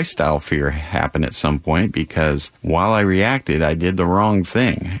have lifestyle fear happen at some point, because while I reacted, I did the wrong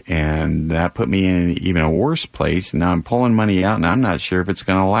thing. And that put me in even a worse place. Now I'm pulling money out and I'm not sure if it's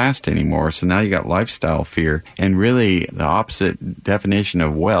going to last anymore. So now you got lifestyle fear. And really the opposite definition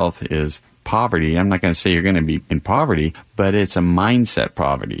of wealth is poverty. I'm not going to say you're going to be in poverty, but it's a mindset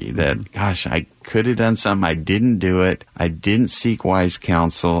poverty that, gosh, I could have done something. I didn't do it. I didn't seek wise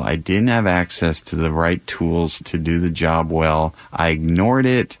counsel. I didn't have access to the right tools to do the job well. I ignored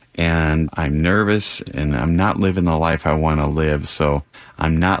it, and I'm nervous, and I'm not living the life I want to live. So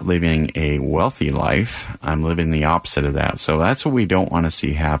I'm not living a wealthy life. I'm living the opposite of that. So that's what we don't want to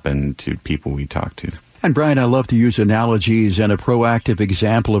see happen to people we talk to. And Brian, I love to use analogies, and a proactive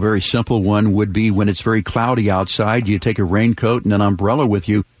example, a very simple one, would be when it's very cloudy outside, you take a raincoat and an umbrella with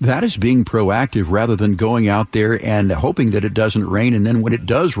you. That is being proactive rather than going out there and hoping that it doesn't rain, and then when it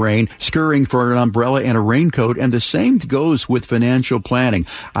does rain, scurrying for an umbrella and a raincoat. And the same goes with financial planning.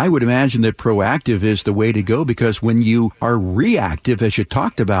 I would imagine that proactive is the way to go, because when you are reactive, as you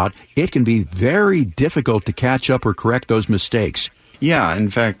talked about, it can be very difficult to catch up or correct those mistakes. Yeah, in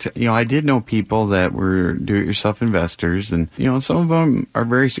fact, I did know people that were do-it-yourself investors, and, some of them are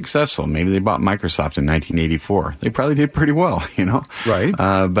very successful. Maybe they bought Microsoft in 1984. They probably did pretty well, Right.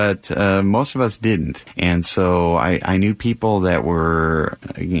 But most of us didn't. And so I knew people that were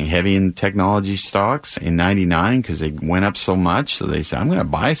heavy in technology stocks in 99 because they went up so much. So they said, I'm going to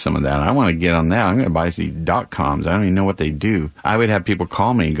buy some of that. I want to get on that. I'm going to buy these .coms. I don't even know what they do. I would have people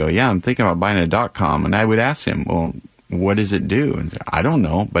call me and go, yeah, I'm thinking about buying a .com. And I would ask them, well, what does it do? And I don't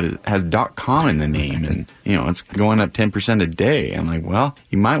know, but it has .com in the name, and it's going up 10% a day. I'm like, well,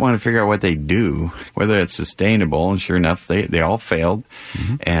 you might want to figure out what they do, whether it's sustainable. And sure enough, they all failed.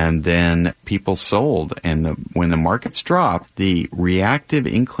 Mm-hmm. And then people sold. And when the markets drop, the reactive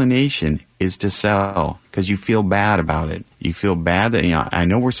inclination is to sell because you feel bad about it. You feel bad that, I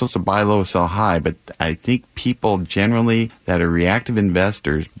know we're supposed to buy low, sell high, but I think people generally that are reactive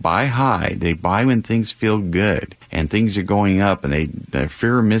investors buy high. They buy when things feel good and things are going up, and they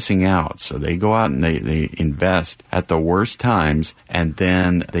fear of missing out. So they go out and they invest at the worst times, and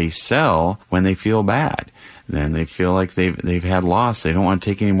then they sell when they feel bad. Then they feel like they've had loss. They don't want to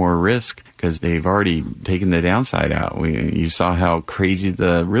take any more risk because they've already taken the downside out. You saw how crazy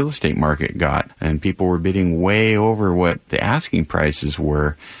the real estate market got, and people were bidding way over what the asking prices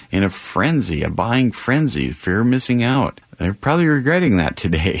were in a frenzy, a buying frenzy, fear of missing out. They're probably regretting that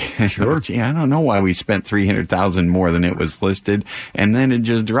today. Sure. Gee, I don't know why we spent $300,000 more than it was listed, and then it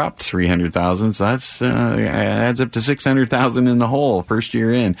just dropped $300,000. So that's adds up to $600,000 in the hole first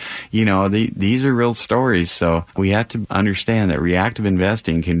year in. These are real stories. So we have to understand that reactive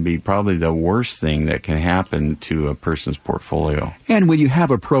investing can be probably the worst thing that can happen to a person's portfolio. And when you have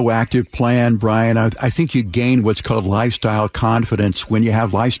a proactive plan, Brian, I think you gain what's called lifestyle confidence. When you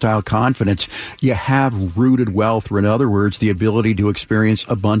have lifestyle confidence, you have rooted wealth, or in other words, the ability to experience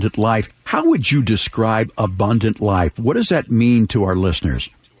abundant life. How would you describe abundant life? What does that mean to our listeners?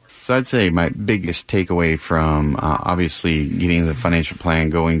 So I'd say my biggest takeaway from obviously getting the financial plan,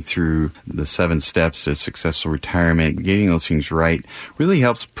 going through the 7 steps to successful retirement, getting those things right, really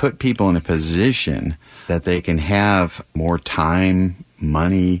helps put people in a position that they can have more time,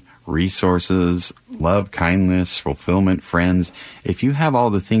 money, resources, love, kindness, fulfillment, friends. If you have all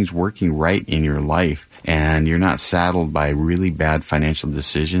the things working right in your life and you're not saddled by really bad financial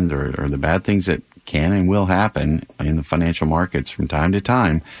decisions or the bad things that can and will happen in the financial markets from time to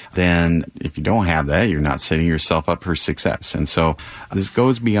time, then if you don't have that, you're not setting yourself up for success. And so this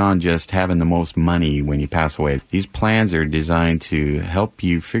goes beyond just having the most money when you pass away. These plans are designed to help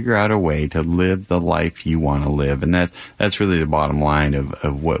you figure out a way to live the life you want to live. And that's really the bottom line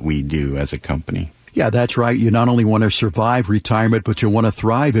of what we do as a company. Yeah, that's right. You not only want to survive retirement, but you want to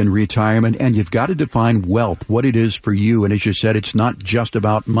thrive in retirement, and you've got to define wealth, what it is for you. And as you said, it's not just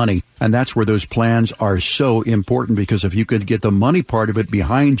about money. And that's where those plans are so important, because if you could get the money part of it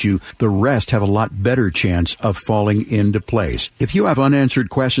behind you, the rest have a lot better chance of falling into place. If you have unanswered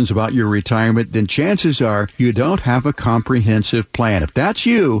questions about your retirement, then chances are you don't have a comprehensive plan. If that's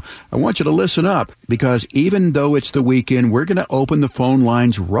you, I want you to listen up, because even though it's the weekend, we're going to open the phone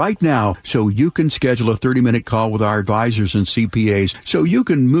lines right now so you can schedule a 30-minute call with our advisors and CPAs so you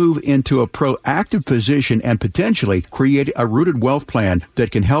can move into a proactive position and potentially create a rooted wealth plan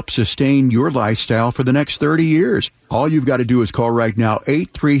that can help sustain your lifestyle for the next 30 years. All you've got to do is call right now,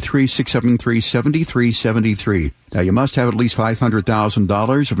 833-673-7373. Now, you must have at least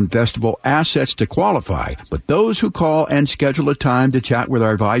 $500,000 of investable assets to qualify, but those who call and schedule a time to chat with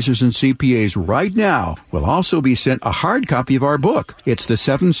our advisors and CPAs right now will also be sent a hard copy of our book. It's the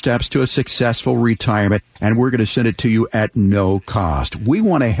 7 Steps to a Successful Retirement, and we're going to send it to you at no cost. We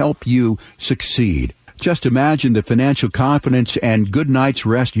want to help you succeed. Just imagine the financial confidence and good night's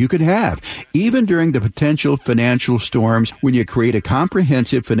rest you could have, even during the potential financial storms, when you create a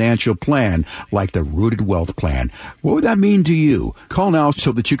comprehensive financial plan like the Rooted Wealth Plan. What would that mean to you? Call now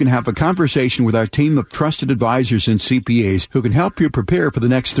so that you can have a conversation with our team of trusted advisors and CPAs who can help you prepare for the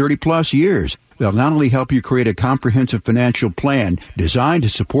next 30-plus years. They'll not only help you create a comprehensive financial plan designed to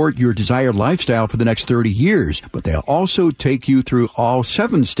support your desired lifestyle for the next 30 years, but they'll also take you through all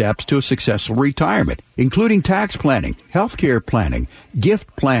 7 steps to a successful retirement, including tax planning, healthcare planning,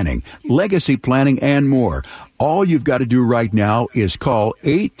 gift planning, legacy planning, and more. All you've got to do right now is call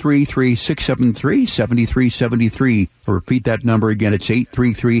 833-673-7373. I'll repeat that number again. It's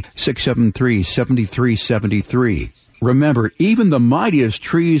 833-673-7373. Remember, even the mightiest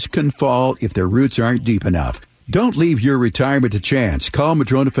trees can fall if their roots aren't deep enough. Don't leave your retirement to chance. Call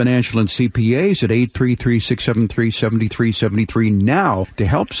Madrona Financial and CPAs at 833-673-7373 now to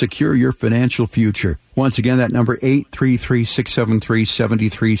help secure your financial future. Once again, that number,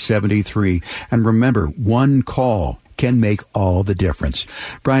 833-673-7373. And remember, one call can make all the difference.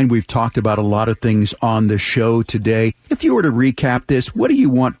 Brian, we've talked about a lot of things on the show today. If you were to recap this, what do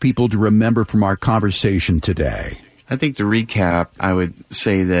you want people to remember from our conversation today? I think to recap, I would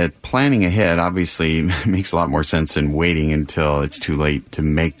say that planning ahead obviously makes a lot more sense than waiting until it's too late to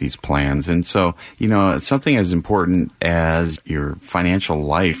make these plans. And so, something as important as your financial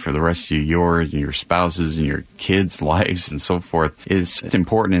life for the rest of yours and your spouse's and your kids' lives and so forth is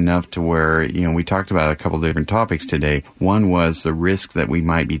important enough to where, we talked about a couple of different topics today. One was the risk that we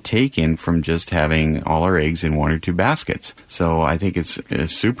might be taking from just having all our eggs in 1 or 2 baskets. So I think it's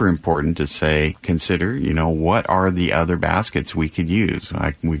super important to consider, what are the other baskets we could use.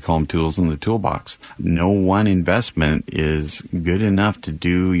 We call them tools in the toolbox. No one investment is good enough to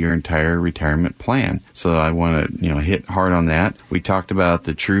do your entire retirement plan. So I want to, hit hard on that. We talked about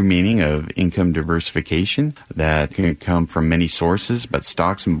the true meaning of income diversification that can come from many sources, but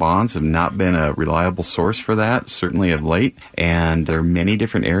stocks and bonds have not been a reliable source for that, certainly of late. And there are many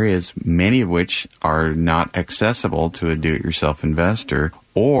different areas, many of which are not accessible to a do-it-yourself investor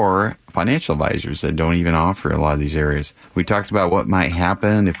or financial advisors that don't even offer a lot of these areas. We talked about what might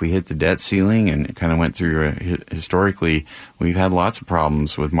happen if we hit the debt ceiling, and kind of went through historically, we've had lots of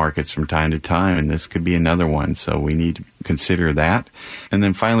problems with markets from time to time, and this could be another one. So we need to consider that. And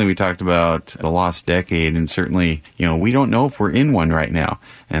then finally, we talked about the lost decade, and certainly, we don't know if we're in one right now.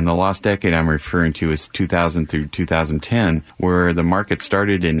 And the lost decade I'm referring to is 2000 through 2010, where the market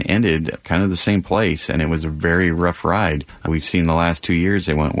started and ended kind of the same place, and it was a very rough ride. We've seen the last 2 years,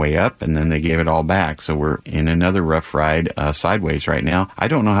 they went way up, and then they gave it all back. So we're in another rough ride sideways right now. I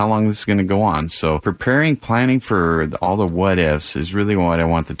don't know how long this is going to go on. So planning for all the what-ifs is really what I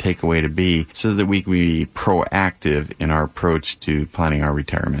want the takeaway to be, so that we can be proactive in our approach to planning our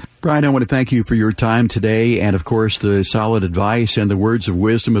retirement. Brian, I want to thank you for your time today and, of course, the solid advice and the words of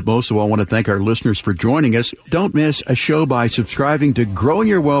wisdom. But most of all, I want to thank our listeners for joining us. Don't miss a show by subscribing to Growing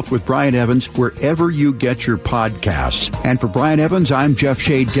Your Wealth with Brian Evans wherever you get your podcasts. And for Brian Evans, I'm Jeff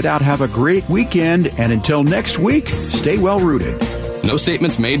Shade. Get out, have a great weekend, and until next week, stay well rooted. No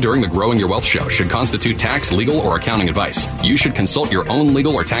statements made during the Growing Your Wealth show should constitute tax, legal, or accounting advice. You should consult your own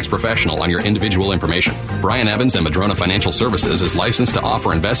legal or tax professional on your individual information. Brian Evans and Madrona Financial Services is licensed to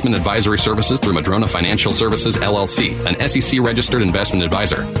offer investment advisory services through Madrona Financial Services, LLC, an SEC-registered investment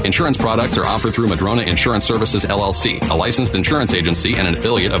advisor. Insurance products are offered through Madrona Insurance Services, LLC, a licensed insurance agency and an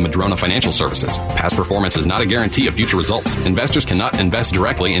affiliate of Madrona Financial Services. Past performance is not a guarantee of future results. Investors cannot invest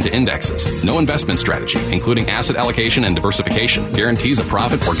directly into indexes. No investment strategy, including asset allocation and diversification, guarantees a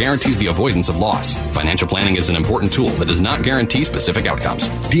profit or guarantees the avoidance of loss. Financial planning is an important tool that does not guarantee specific outcomes.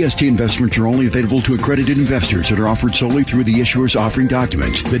 DST investments are only available to accredited investors and are offered solely through the issuer's offering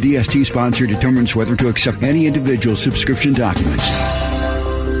documents. The DST sponsor determines whether to accept any individual subscription documents.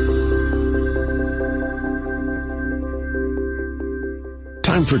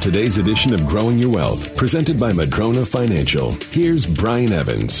 Time for today's edition of Growing Your Wealth, presented by Madrona Financial. Here's Brian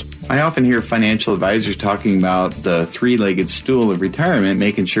Evans. I often hear financial advisors talking about the three-legged stool of retirement,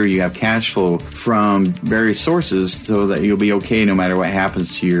 making sure you have cash flow from various sources so that you'll be okay no matter what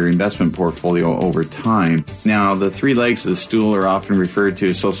happens to your investment portfolio over time. Now, the three legs of the stool are often referred to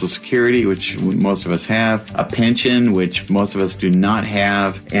as Social Security, which most of us have, a pension, which most of us do not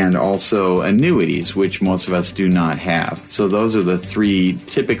have, and also annuities, which most of us do not have. So those are the three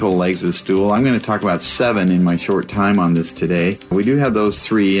typical legs of the stool. I'm going to talk about 7 in my short time on this today. We do have those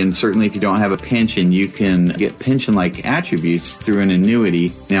 3, and certainly if you don't have a pension, you can get pension-like attributes through an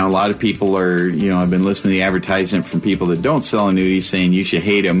annuity. Now, a lot of people are, I've been listening to the advertisement from people that don't sell annuities saying you should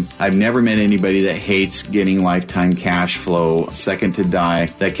hate them. I've never met anybody that hates getting lifetime cash flow, second to die,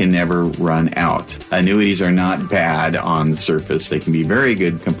 that can never run out. Annuities are not bad on the surface. They can be very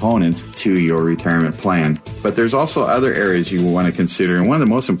good components to your retirement plan. But there's also other areas you want to consider, and one of the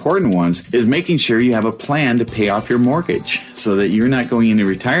most important ones is making sure you have a plan to pay off your mortgage so that you're not going into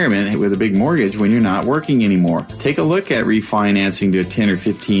retirement with a big mortgage when you're not working anymore. Take a look at refinancing to a 10 or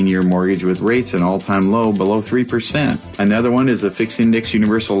 15-year mortgage with rates an all-time low below 3%. Another one is a fixed index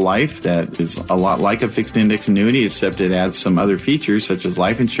universal life that is a lot like a fixed index annuity, except it adds some other features such as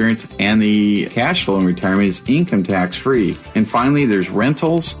life insurance, and the cash flow in retirement is income tax free. And finally, there's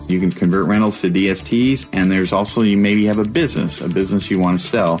rentals. You can convert rentals to DSTs, and there's also, you maybe have a business you want to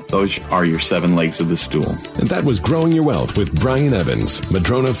sell. Those are your 7 legs of the stool. And that was Growing Your Wealth with Brian Evans,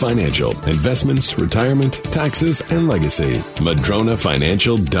 Madrona Financial, investments, retirement, taxes, and legacy.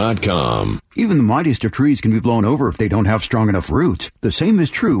 MadronaFinancial.com. Even the mightiest of trees can be blown over if they don't have strong enough roots. The same is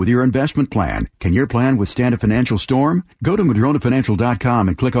true with your investment plan. Can your plan withstand a financial storm? Go to MadronaFinancial.com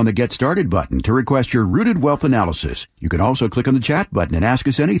and click on the Get Started button to request your Rooted Wealth Analysis. You can also click on the chat button and ask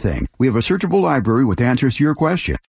us anything. We have a searchable library with answers to your question.